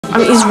I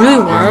mean, it's really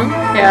warm.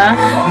 Yeah.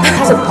 It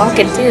has a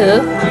pocket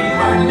too.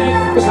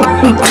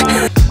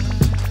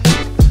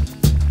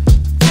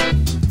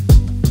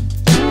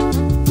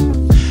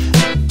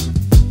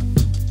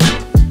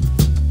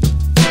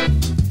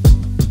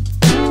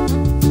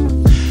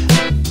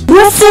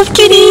 What's up,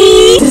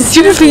 kitty? This is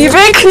your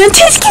favorite Korean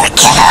kid.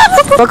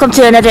 Welcome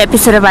to another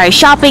episode of our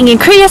shopping in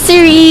Korea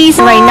series.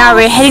 Right now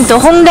we're heading to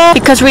Hongdae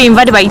because we're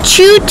invited by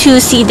Chuu to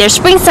see their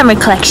spring-summer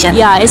collection.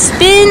 Yeah, it's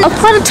been a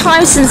lot of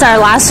time since our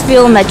last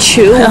film at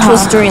Chuu, which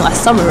was during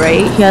last summer,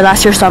 right? Yeah,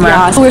 last year summer.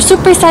 Yeah, so we're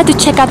super excited to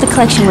check out the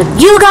collection with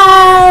you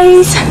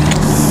guys.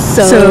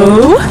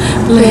 So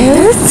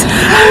let's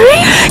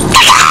hurry.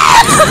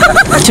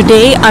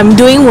 Today I'm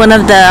doing one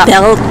of the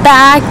belt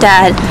bag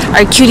that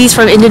our cuties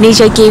from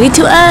Indonesia gave it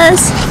to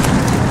us.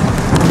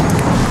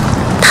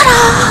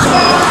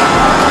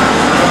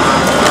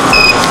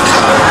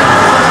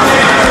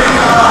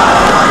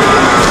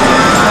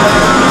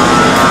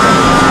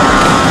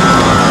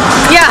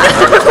 Yeah.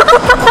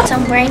 So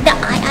I'm wearing the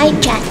II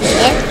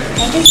jacket.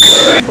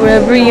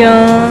 Forever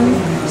young,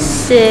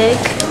 sick,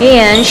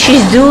 and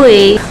she's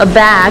doing a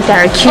bag that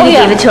our cutie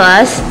gave it to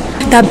us.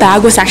 That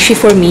bag was actually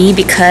for me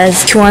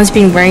because Q1's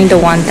been wearing the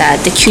one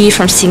that the cutie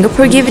from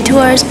Singapore gave it to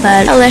us,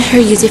 but I'll let her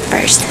use it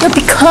first. But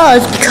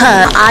because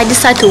I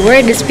decided to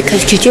wear this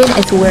because Jujin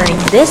is wearing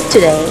this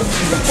today,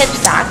 the hip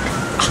sack.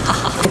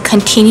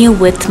 Continue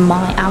with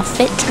my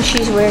outfit.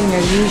 She's wearing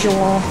her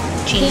usual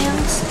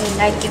jeans, a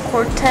Nike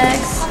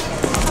Cortex.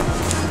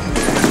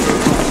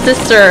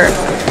 Sister,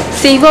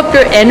 save up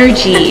your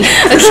energy.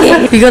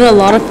 Okay. We got a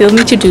lot of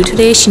filming to do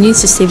today. She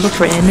needs to save up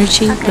her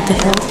energy. Okay. What the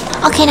hell?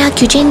 Okay, now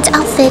Jujin's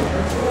outfit.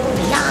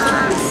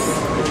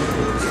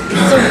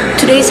 So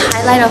today's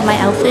highlight of my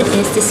outfit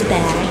is this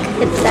bag.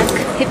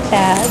 Hip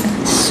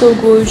bag. So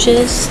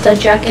gorgeous. The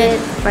jacket,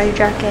 bright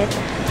jacket,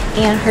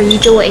 and her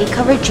usual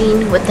 8-cover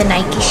jean with the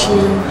Nike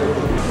shoe.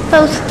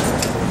 Both.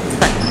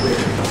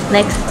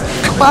 Next.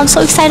 Well, I'm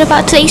so excited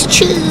about today's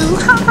Chuu.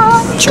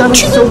 It's gonna be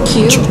so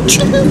cute.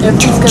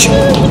 Everything's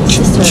gonna be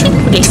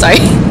okay, sorry.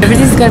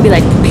 Everything's gonna be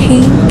like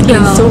pink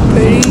and so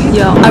pretty.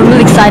 Yeah. I'm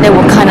really excited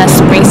what kind of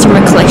spring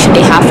summer collection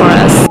they have for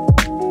us.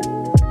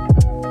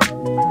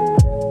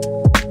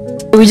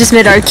 We just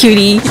met our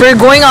cutie. We're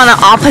going on an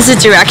opposite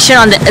direction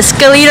on the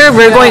escalator.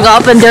 We're going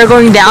up and they're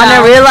going down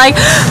and we're like,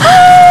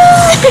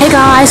 ah! Hey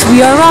guys,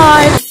 we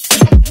arrived.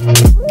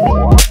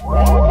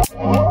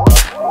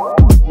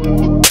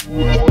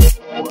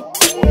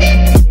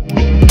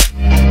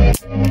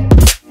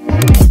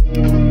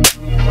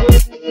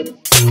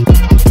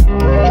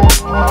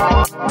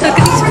 Look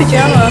at this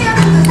pajama.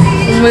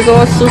 Oh my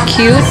god, so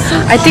cute.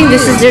 I think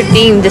this is their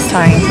theme this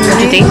time. What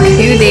do you think?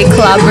 Maybe they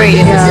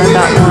collaborated. Yeah,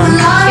 that one.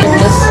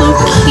 That's so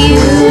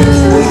cute.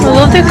 I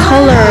love their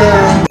color.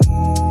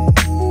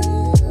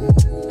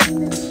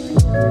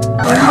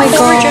 Oh my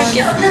god.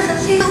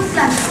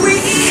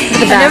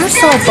 I never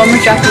saw a bomber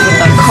jacket with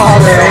that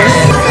collar.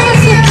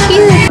 That's so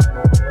cute.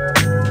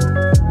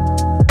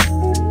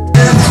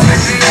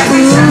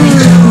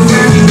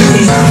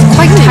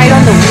 Quite tight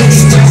on the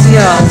waist.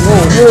 Yeah,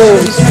 whoa.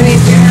 It's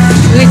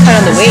really tight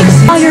on the waist.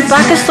 Oh, your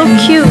back is so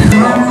cute.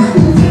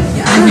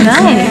 Oh,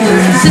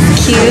 nice. This is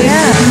cute.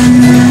 Yeah.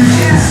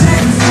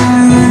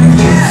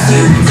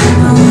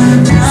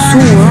 So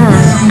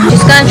warm.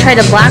 Just gonna try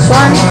the black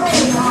one.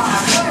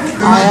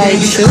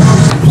 Chuu.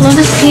 Love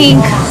this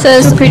pink. So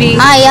pretty.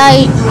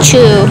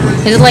 Chuu.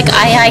 Is it like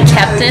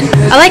Captain?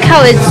 I like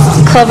how it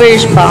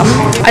covers bum.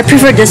 I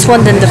prefer this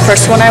one than the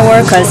first one I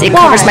wore because it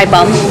covers my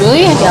bum.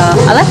 Really? Yeah.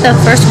 I like the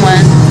first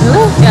one.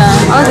 Really?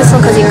 Yeah. I like this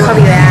one because you cover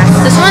your ass.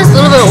 This one's a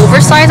little bit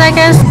oversized, I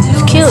guess.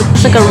 It's cute.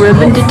 It's like a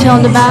ribbon detail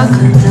on the back.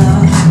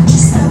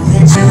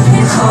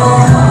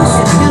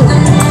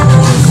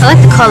 I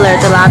like the color,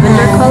 the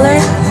lavender color.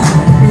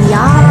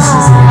 Yeah.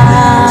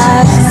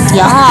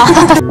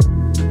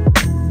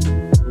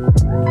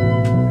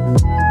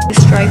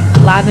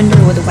 Striped lavender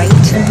with white.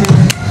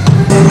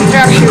 These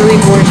are actually really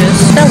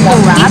gorgeous. The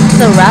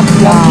wrap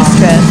one-piece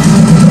dress.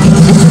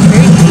 This is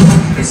pretty.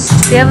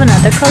 Do you have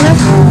another color?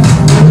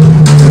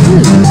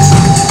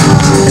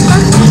 This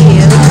one's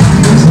cute.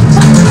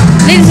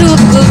 These look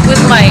good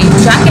with my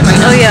jacket right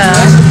now. Oh yeah.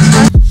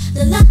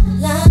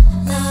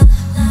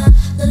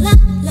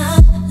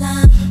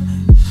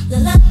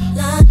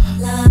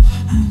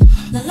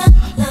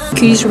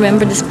 Please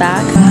remember this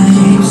bag.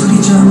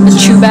 The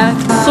Chuu bag.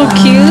 So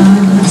cute.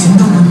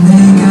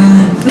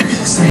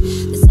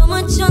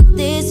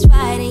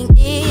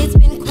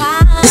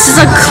 This is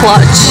a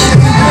clutch.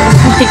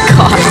 Oh my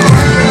god.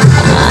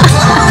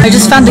 I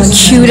just found the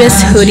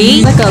cutest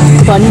hoodie. Like a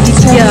bun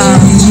detail.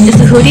 Yeah.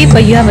 It's a hoodie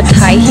but you have a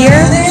tie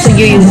here. So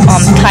you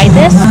tie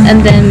this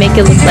and then make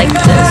it look like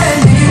this.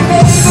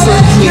 So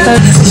cute.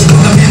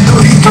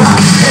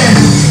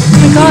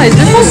 Oh my god, is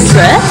this a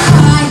dress?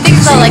 I think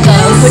so, like a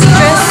hoodie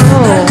dress.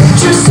 Oh.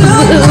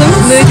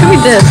 Let me show me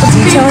this.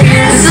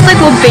 This is like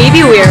what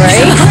baby wear,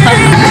 right?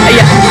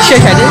 Yeah, you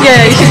should try this.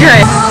 Yeah, you should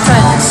try it.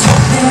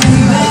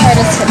 Try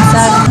this hip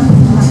sack.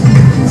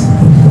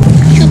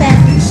 Too bad.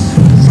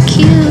 It's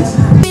cute.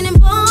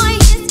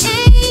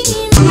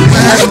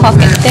 another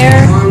pocket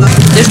there.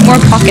 There's more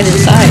pocket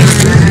inside.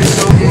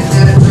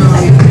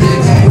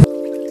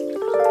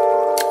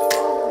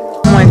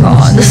 Oh my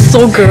god, this is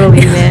so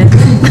girly, man.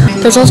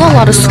 There's also a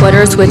lot of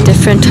sweaters with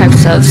different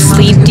types of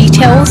sleeve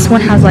details.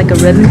 One has like a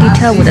ribbon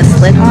detail with a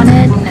slit on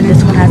it, and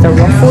this one has a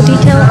ruffle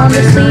detail on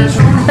the sleeve.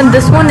 And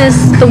this one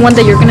is the one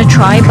that you're gonna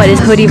try, but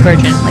it's hoodie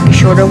version, like a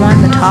shorter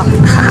one, the top.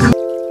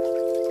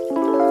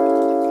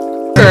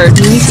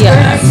 These,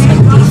 yeah, like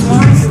these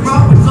ones.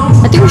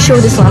 I think we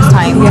showed this last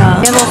time. Yeah.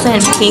 They have also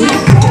in pink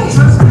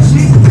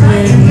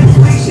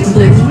and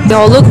blue. They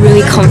all look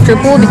really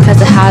comfortable because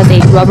it has a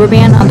rubber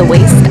band on the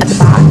waist at the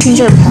back. Change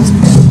your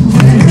passport.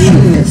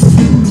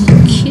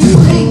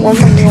 One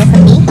for me, one for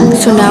me.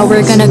 So now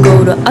we're gonna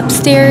go to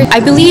upstairs.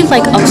 I believe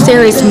like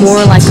upstairs is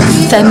more like a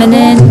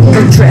feminine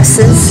or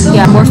dresses.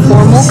 Yeah, more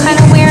formal kind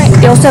of wear.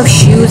 They also have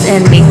shoes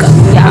and makeup.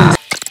 Yeah.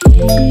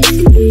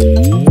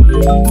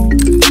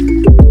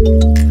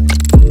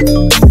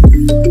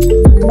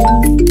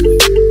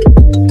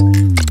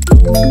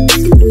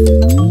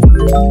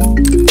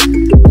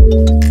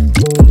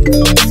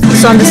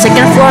 So on the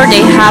second floor,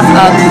 they have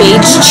a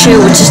beige Chuu,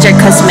 which is their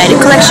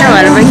cosmetic collection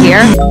right over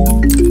here.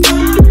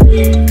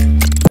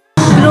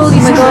 Oh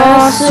my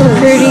gosh, so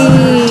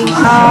pretty.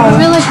 Wow. I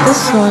really like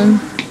this one.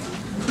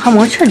 How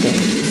much are they?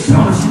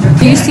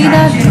 Do you see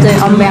that? The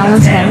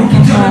unbalanced hem?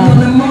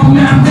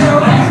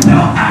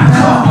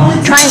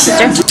 Try it,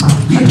 sister.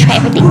 Try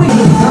everything.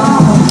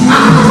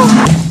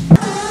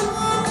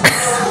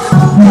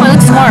 Oh, it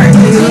looks smart. It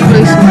looks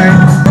really smart.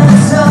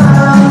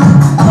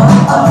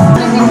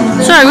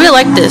 So I really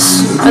like this.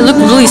 I look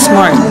really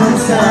smart.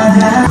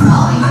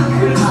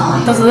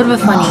 That's a little bit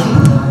funny.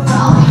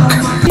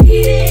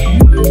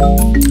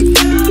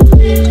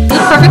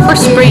 It's perfect for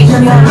spring.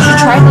 Yeah, you should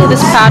try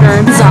this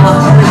pattern.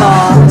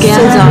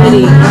 Ganza.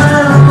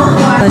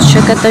 Let's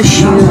check out the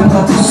shoe.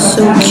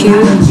 So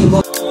cute.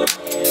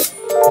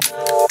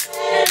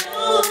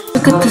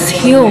 Look at this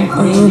heel.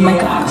 Oh my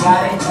god.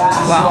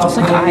 Wow, it's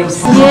like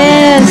ice.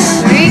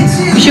 Yes.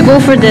 You should go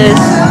for this.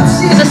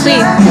 Look at the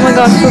sleeve. Oh my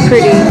god, so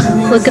pretty.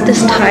 Look at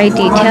this tie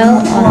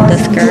detail on the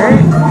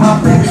skirt.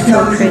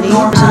 So pretty.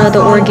 There's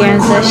another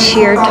organza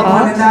sheer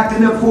top.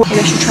 Maybe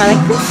I should try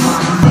like this.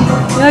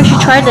 Maybe I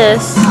should try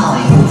this.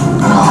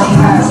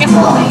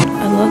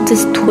 I love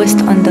this twist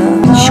on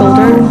the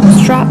shoulder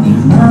strap.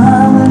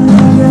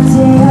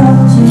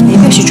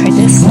 Maybe I should try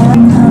this.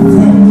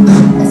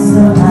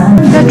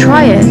 Yeah,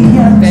 try it.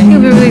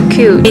 It'll be really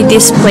cute. They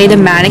display the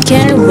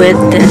mannequin with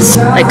this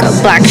like a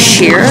black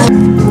sheer.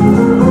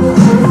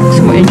 It's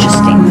more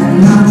interesting.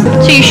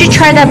 So you should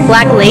try that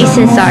black lace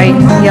inside.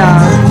 Yeah.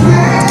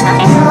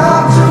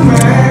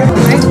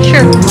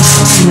 Sure.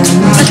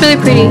 That's really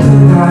pretty.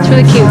 It's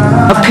really cute.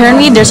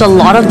 Apparently there's a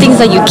lot of things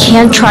that you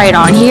can't try it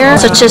on here,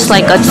 such as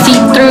like a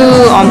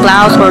see-through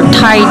blouse or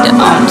tight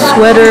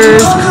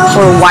sweaters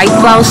or white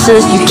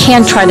blouses. You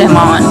can't try them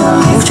on,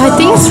 which I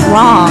think is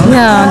wrong.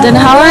 Yeah, then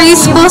how are you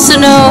supposed to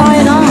know?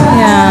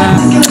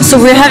 Yeah. So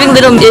we're having a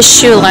little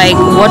issue like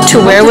what to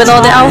wear with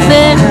all the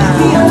outfit.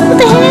 What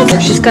the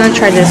heck? She's gonna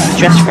try this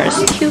dress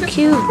first.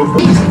 Cute.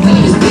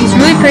 It's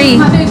really pretty.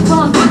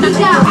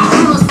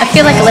 I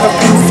feel like a little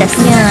princess.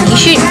 Yeah, you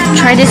should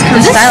try this kind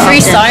of style.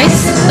 Is this free size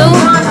though?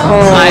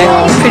 Oh,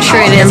 I'm pretty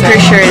sure it is.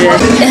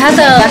 It has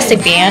a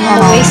elastic band on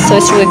the waist, so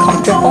it's really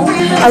comfortable.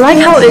 I like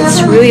how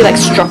it's really like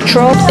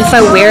structural. If I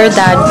wear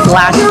that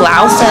black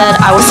blouse that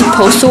I was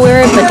supposed to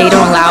wear, but they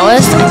don't allow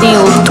us, I think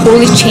it will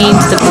totally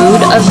change the mood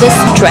of this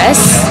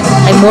dress.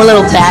 Like more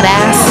little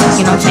badass,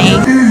 you know what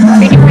I'm saying?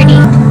 Pretty.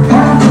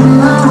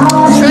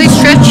 It's really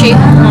stretchy.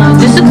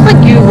 This looks like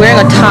you're wearing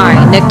a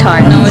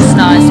necktie. No, it's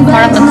not. It's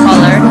part of the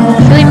collar.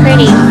 It's really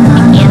pretty.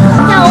 Thank you.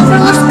 Yeah,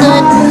 overall looks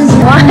good.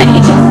 Why?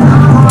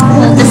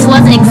 Well, this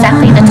wasn't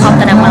exactly the top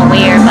that I want to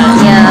wear, but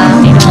yeah,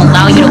 they don't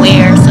allow you to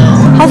wear, so.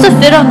 How's the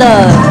fit of the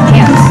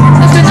pants?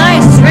 It's very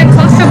nice. It's very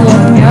comfortable.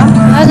 Yeah.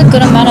 It has a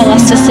good amount of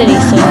elasticity.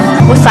 So.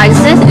 What size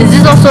is this? Is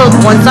this also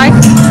one size?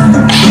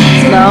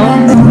 No.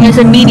 It's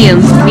a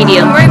medium.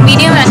 I'm wearing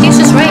medium. I think it's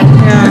just right.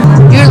 Yeah.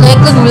 Your leg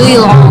look really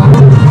long.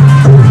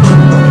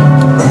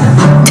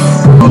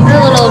 There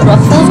are little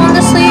ruffles on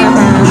the sleeve.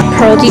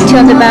 Pearl detail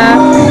on the back.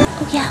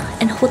 Oh yeah,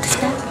 and hold this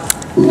back.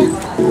 Yeah.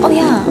 Oh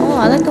yeah. Oh,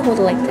 I like to hold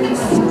it like this.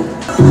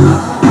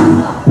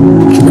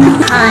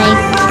 Hi.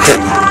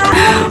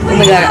 Oh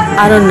my god,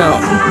 I don't know.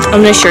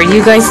 I'm not sure.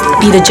 You guys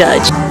be the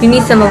judge. You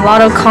need a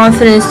lot of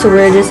confidence to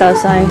wear this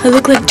outside. I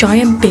look like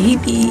giant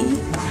baby.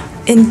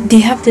 And they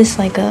have this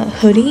like a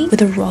hoodie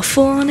with a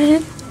ruffle on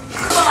it.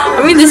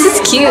 I mean, this is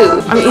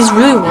cute. I mean, it's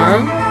really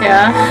warm.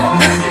 Yeah.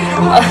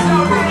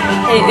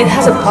 It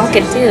has a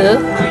pocket too.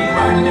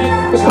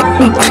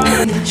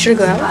 Should I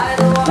go out?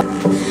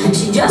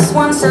 She just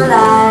wants to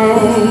lie.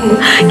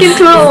 Can you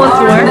it once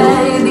more?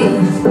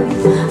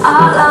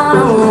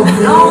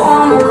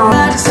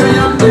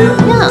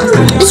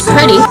 Yeah, it's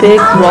pretty. Big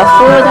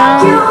ruffle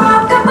down.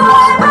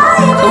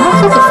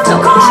 Almost like a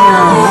felt.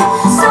 Yeah.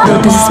 So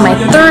this is my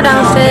third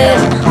outfit.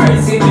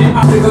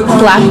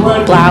 black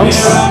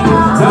blouse,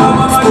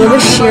 a little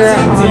sheer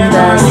on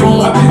the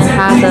sleeve, and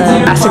has a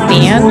elastic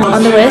band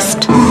on the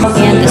wrist,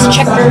 and this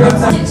checker.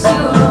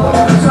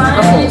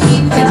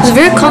 It's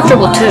very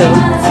comfortable too.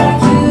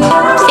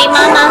 Say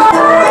mama.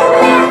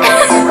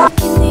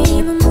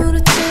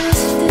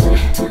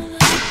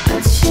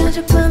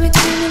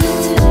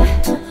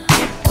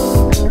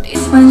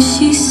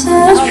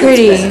 That's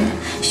pretty.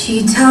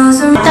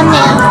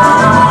 Thumbnail.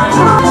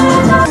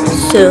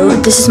 So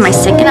this is my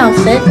second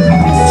outfit.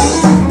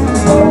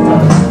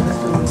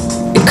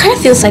 It kind of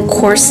feels like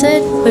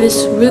corset, but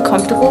it's really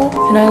comfortable.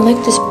 And I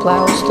like this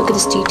blouse. Look at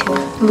this detail.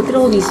 Look at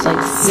all these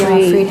like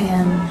frayed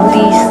hem.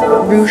 These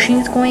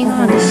ruchings going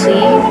on the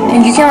sleeve,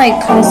 and you can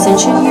like kind of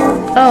cinch it here.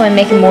 Oh, and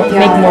make more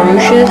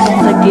ruches.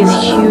 Like these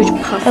huge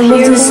puffs. I love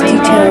this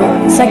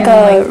detail. It's like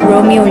a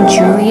Romeo and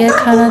Juliet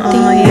kind of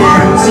thing. Oh yeah.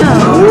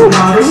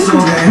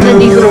 And then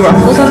these little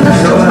ruffles on the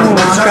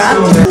strap.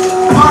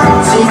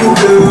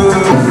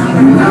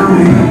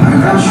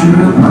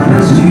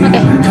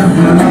 Okay.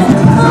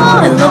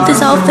 Oh, I love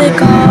this outfit,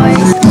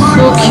 guys.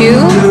 So cute.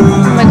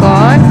 Oh my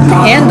god. The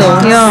handle.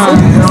 Yeah.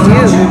 So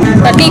cute.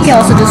 I think you can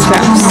also do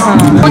straps.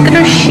 Look at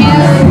her shoe.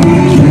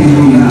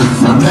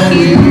 So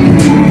cute.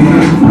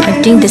 I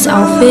think this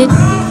outfit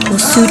will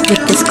suit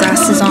with these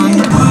glasses on.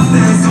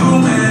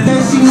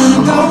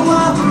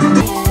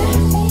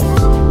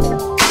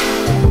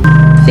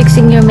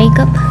 Fixing your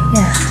makeup?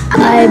 Yeah.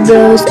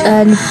 Eyebrows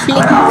and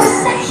flicks.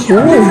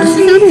 Whoa, this is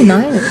really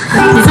nice.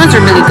 These ones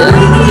are really good.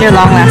 They're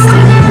long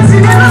lasting.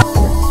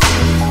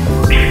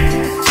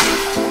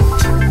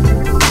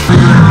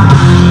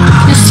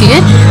 You see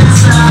it?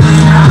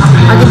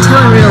 I can tell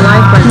in real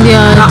life, but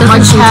yeah, it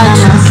doesn't catch.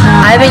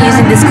 I've been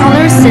using this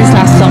color since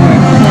last summer.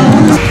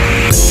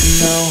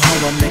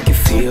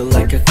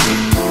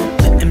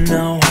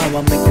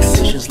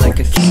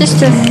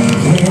 Sister.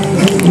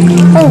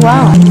 Oh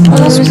wow. Oh,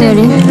 that's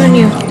pretty. Who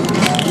knew?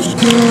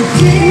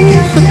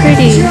 So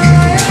pretty.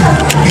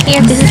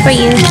 Here, this is for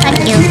you. Thank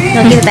you.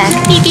 No, give it back.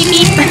 Beep, beep,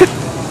 beep.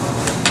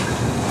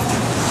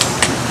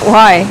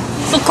 Why?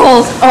 So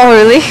cold. Oh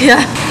really?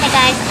 Yeah. Hey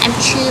guys, I'm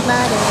Chuu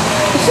model.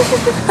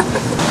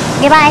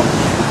 Goodbye.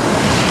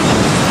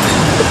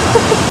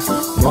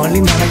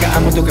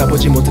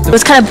 It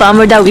was kind of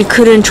bummer that we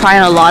couldn't try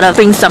on a lot of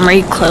spring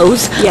summery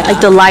clothes, like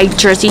the light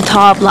jersey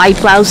top, light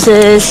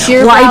blouses,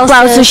 sheer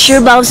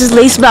blouses,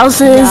 lace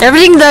blouses.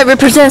 Everything that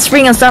represents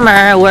spring and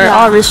summer were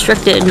all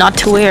restricted not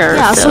to wear.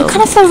 Yeah, so it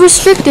kind of felt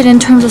restricted in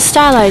terms of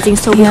stylizing.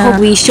 So we hope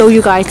we show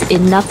you guys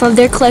enough of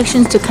their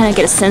collections to kind of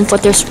get a sense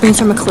what their spring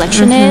summer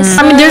collection is.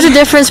 I mean, there's a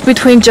difference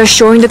between just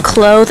showing the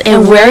clothes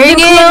and wearing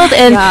the clothes.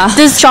 And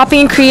this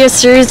shopping in Korea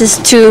series is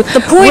to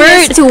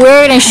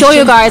wear it and show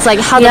you guys like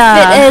how the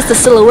fit is, the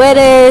silhouette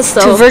is,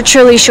 so to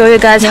virtually show you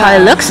guys how it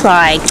looks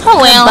like. Oh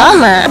well.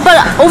 Bummer.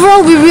 But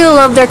overall, we really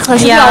love their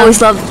collection. We always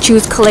love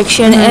Chuu's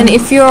collection, and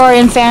if you're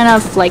a fan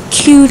of like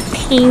cute,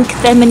 pink,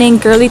 feminine,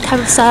 girly type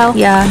of style,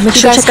 make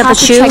sure to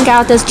check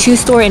out this Chuu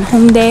store in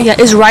Hongdae. Yeah,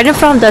 it's right in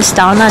front of the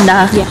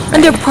Staunanda. Yeah,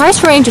 and their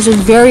price range is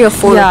very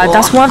affordable. Yeah,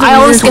 that's one of the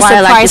reasons why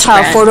I like this brand.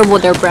 I always get surprised how affordable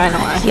their brand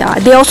are. Yeah,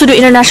 they also do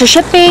international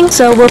shipping,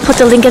 so we'll put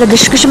the link in the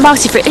description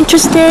box if you're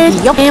interested.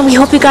 Yep. And we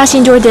hope you guys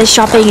enjoyed this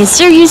shopping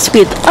series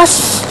with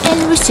us.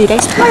 And we'll see you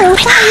guys tomorrow.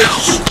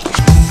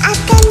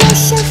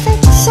 Bye.